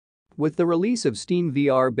With the release of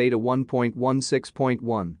SteamVR Beta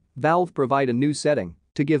 1.16.1, Valve provide a new setting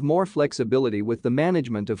to give more flexibility with the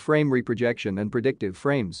management of frame reprojection and predictive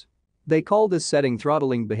frames. They call this setting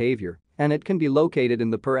Throttling Behavior, and it can be located in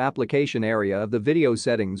the per application area of the video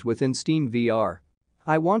settings within SteamVR.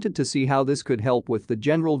 I wanted to see how this could help with the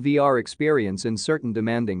general VR experience in certain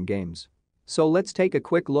demanding games. So let's take a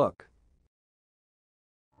quick look.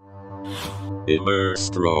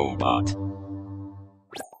 Immersed robot.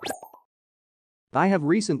 I have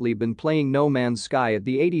recently been playing No Man's Sky at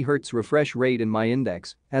the 80Hz refresh rate in my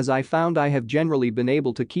index, as I found I have generally been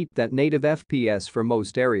able to keep that native FPS for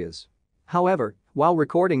most areas. However, while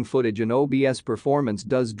recording footage and OBS performance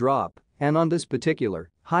does drop, and on this particular,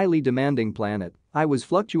 highly demanding planet, I was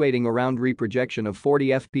fluctuating around reprojection of 40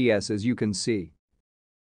 FPS as you can see.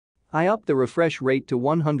 I upped the refresh rate to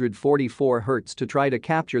 144 Hz to try to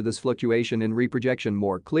capture this fluctuation in reprojection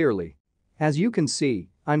more clearly. As you can see,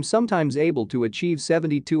 I'm sometimes able to achieve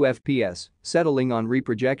 72 FPS, settling on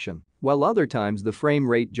reprojection, while other times the frame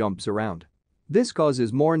rate jumps around. This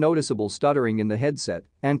causes more noticeable stuttering in the headset,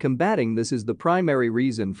 and combating this is the primary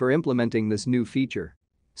reason for implementing this new feature.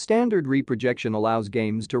 Standard reprojection allows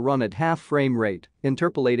games to run at half frame rate,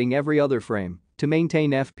 interpolating every other frame to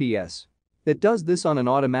maintain FPS. It does this on an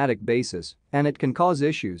automatic basis, and it can cause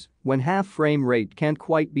issues when half frame rate can't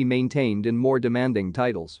quite be maintained in more demanding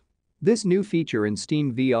titles. This new feature in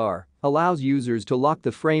SteamVR allows users to lock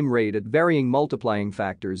the frame rate at varying multiplying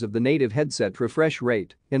factors of the native headset refresh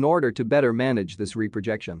rate in order to better manage this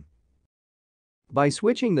reprojection. By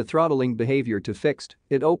switching the throttling behavior to fixed,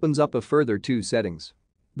 it opens up a further two settings.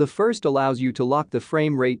 The first allows you to lock the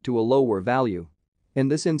frame rate to a lower value. In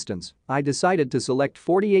this instance, I decided to select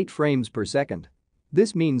 48 frames per second.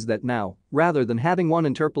 This means that now, rather than having one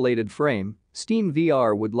interpolated frame,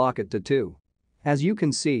 SteamVR would lock it to two. As you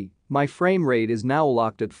can see, my frame rate is now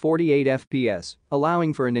locked at 48 FPS,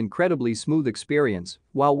 allowing for an incredibly smooth experience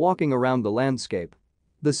while walking around the landscape.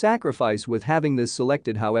 The sacrifice with having this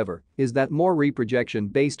selected, however, is that more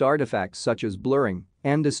reprojection-based artifacts such as blurring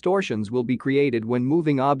and distortions will be created when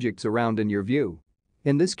moving objects around in your view.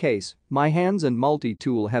 In this case, my hands and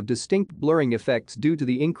multi-tool have distinct blurring effects due to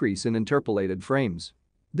the increase in interpolated frames.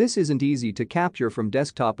 This isn't easy to capture from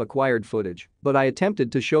desktop-acquired footage, but I attempted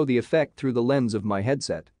to show the effect through the lens of my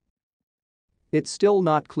headset. It's still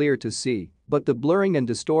not clear to see, but the blurring and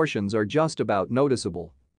distortions are just about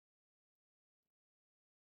noticeable.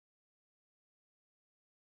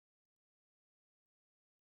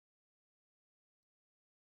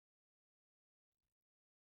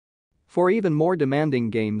 For even more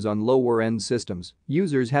demanding games on lower-end systems,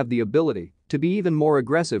 users have the ability to be even more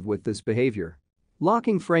aggressive with this behavior.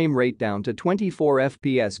 Locking frame rate down to 24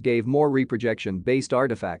 FPS gave more reprojection-based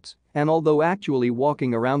artifacts, and although actually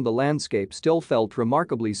walking around the landscape still felt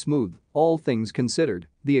remarkably smooth, all things considered,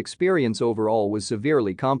 the experience overall was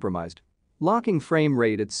severely compromised. Locking frame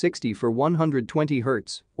rate at 60 for 120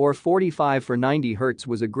 Hz or 45 for 90 Hz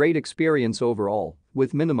was a great experience overall,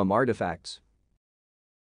 with minimum artifacts.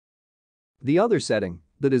 The other setting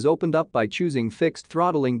that is opened up by choosing fixed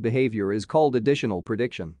throttling behavior is called additional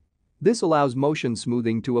prediction. This allows motion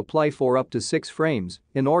smoothing to apply for up to 6 frames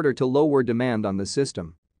in order to lower demand on the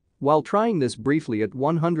system. While trying this briefly at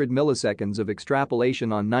 100 milliseconds of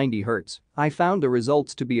extrapolation on 90 Hz, I found the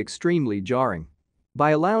results to be extremely jarring. By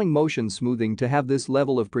allowing motion smoothing to have this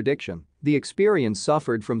level of prediction, the experience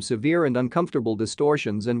suffered from severe and uncomfortable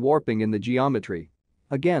distortions and warping in the geometry.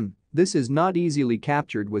 Again, this is not easily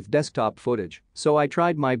captured with desktop footage, so I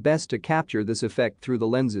tried my best to capture this effect through the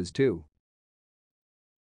lenses too.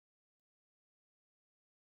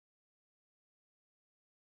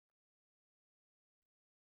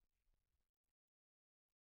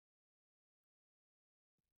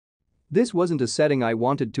 This wasn't a setting I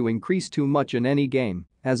wanted to increase too much in any game,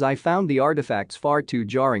 as I found the artifacts far too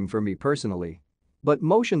jarring for me personally. But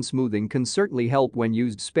motion smoothing can certainly help when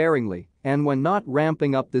used sparingly and when not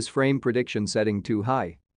ramping up this frame prediction setting too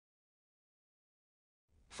high.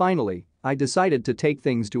 Finally, I decided to take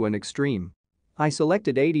things to an extreme. I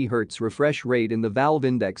selected 80 Hz refresh rate in the Valve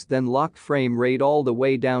Index, then locked frame rate all the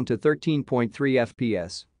way down to 13.3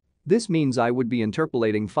 FPS. This means I would be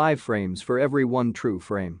interpolating 5 frames for every one true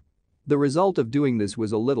frame. The result of doing this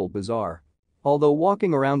was a little bizarre. Although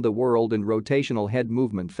walking around the world in rotational head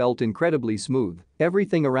movement felt incredibly smooth,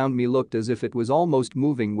 everything around me looked as if it was almost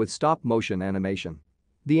moving with stop-motion animation.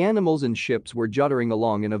 The animals and ships were juddering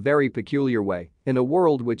along in a very peculiar way, in a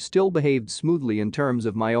world which still behaved smoothly in terms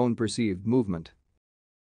of my own perceived movement.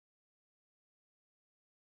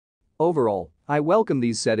 Overall, I welcome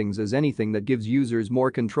these settings, as anything that gives users more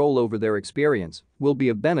control over their experience will be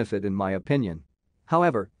a benefit in my opinion.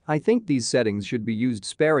 However, I think these settings should be used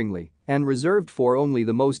sparingly and reserved for only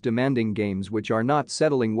the most demanding games which are not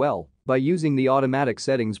settling well by using the automatic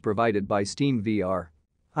settings provided by SteamVR.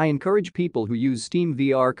 I encourage people who use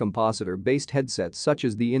SteamVR compositor-based headsets such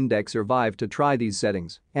as the Index or Vive to try these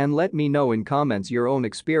settings and let me know in comments your own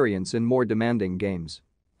experience in more demanding games.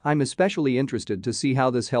 I'm especially interested to see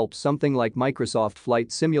how this helps something like Microsoft Flight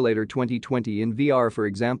Simulator 2020 in VR, for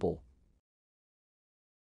example.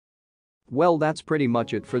 Well, that's pretty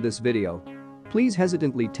much it for this video. Please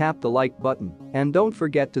hesitantly tap the like button and don't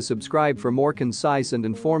forget to subscribe for more concise and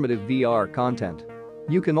informative VR content.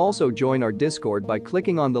 You can also join our Discord by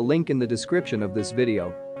clicking on the link in the description of this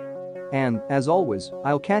video. And, as always,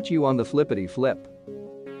 I'll catch you on the flippity flip.